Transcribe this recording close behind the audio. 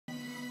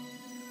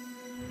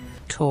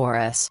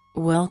Taurus.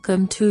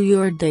 Welcome to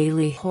your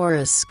daily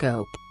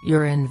horoscope.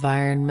 Your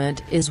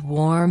environment is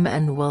warm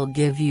and will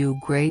give you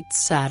great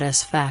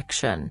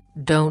satisfaction.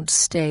 Don't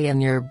stay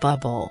in your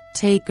bubble.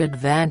 Take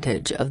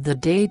advantage of the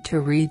day to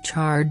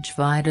recharge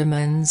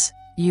vitamins.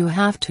 You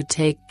have to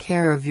take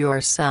care of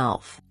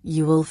yourself.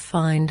 You will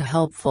find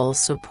helpful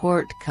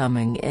support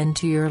coming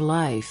into your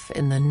life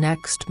in the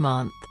next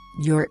month.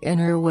 Your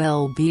inner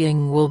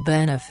well-being will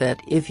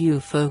benefit if you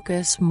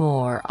focus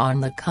more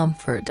on the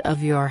comfort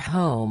of your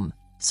home,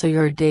 so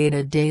your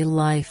day-to-day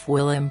life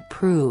will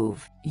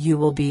improve. You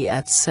will be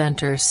at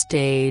center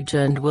stage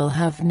and will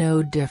have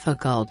no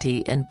difficulty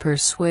in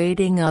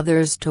persuading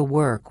others to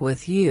work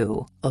with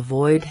you.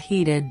 Avoid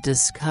heated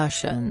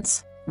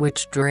discussions,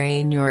 which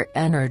drain your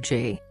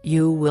energy.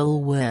 You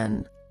will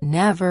win.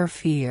 Never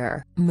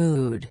fear.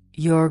 Mood.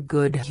 Your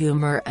good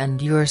humor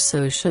and your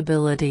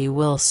sociability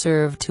will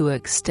serve to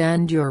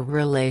extend your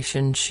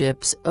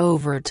relationships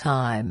over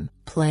time.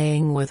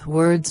 Playing with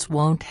words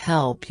won't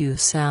help you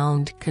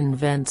sound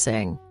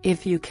convincing.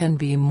 If you can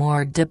be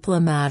more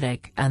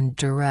diplomatic and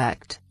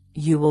direct,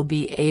 you will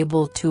be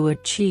able to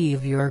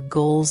achieve your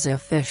goals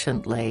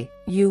efficiently.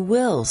 You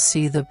will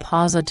see the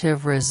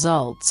positive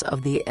results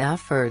of the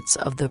efforts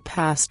of the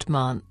past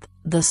month.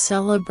 The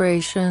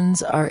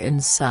celebrations are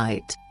in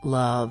sight.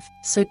 Love.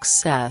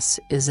 Success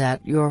is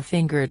at your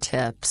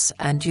fingertips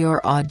and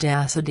your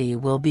audacity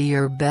will be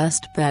your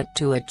best bet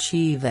to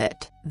achieve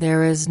it.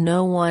 There is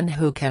no one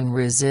who can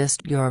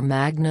resist your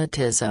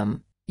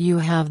magnetism. You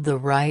have the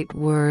right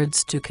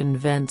words to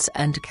convince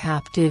and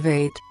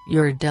captivate.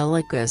 Your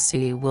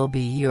delicacy will be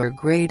your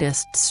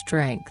greatest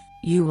strength.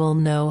 You will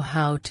know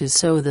how to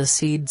sow the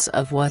seeds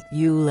of what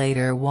you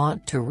later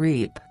want to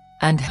reap,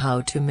 and how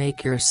to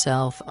make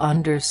yourself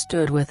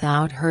understood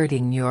without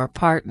hurting your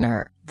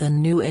partner. The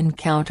new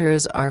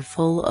encounters are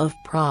full of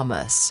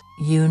promise.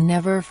 You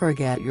never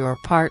forget your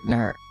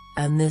partner,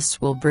 and this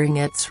will bring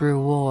its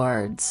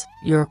rewards.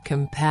 Your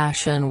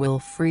compassion will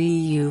free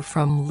you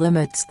from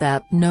limits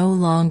that no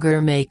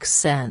longer make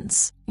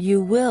sense.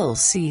 You will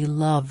see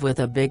love with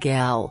a big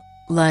L,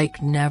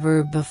 like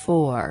never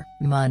before.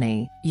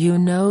 Money. You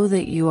know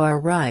that you are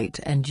right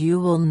and you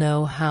will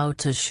know how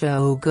to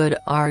show good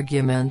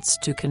arguments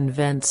to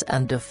convince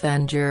and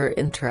defend your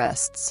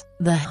interests.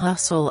 The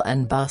hustle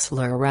and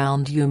bustle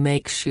around you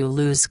makes you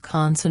lose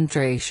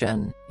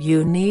concentration.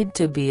 You need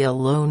to be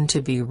alone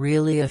to be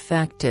really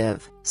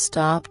effective.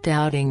 Stop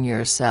doubting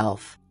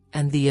yourself,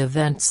 and the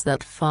events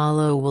that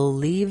follow will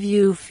leave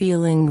you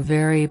feeling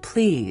very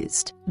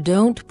pleased.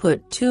 Don't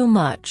put too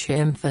much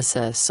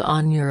emphasis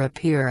on your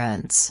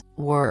appearance.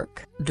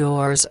 Work.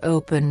 Doors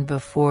open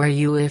before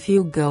you if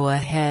you go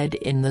ahead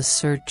in the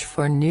search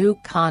for new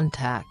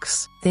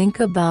contacts. Think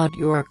about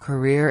your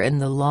career in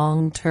the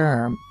long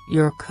term.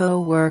 Your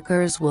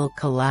co-workers will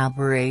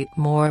collaborate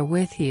more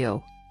with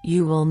you.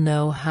 You will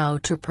know how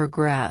to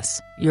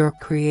progress. Your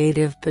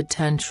creative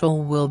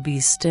potential will be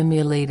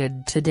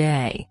stimulated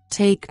today.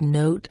 Take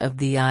note of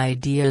the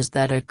ideas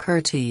that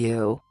occur to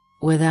you,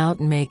 without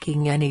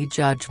making any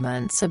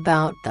judgments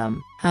about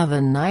them. Have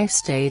a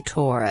nice day,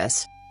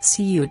 Taurus.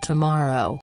 See you tomorrow.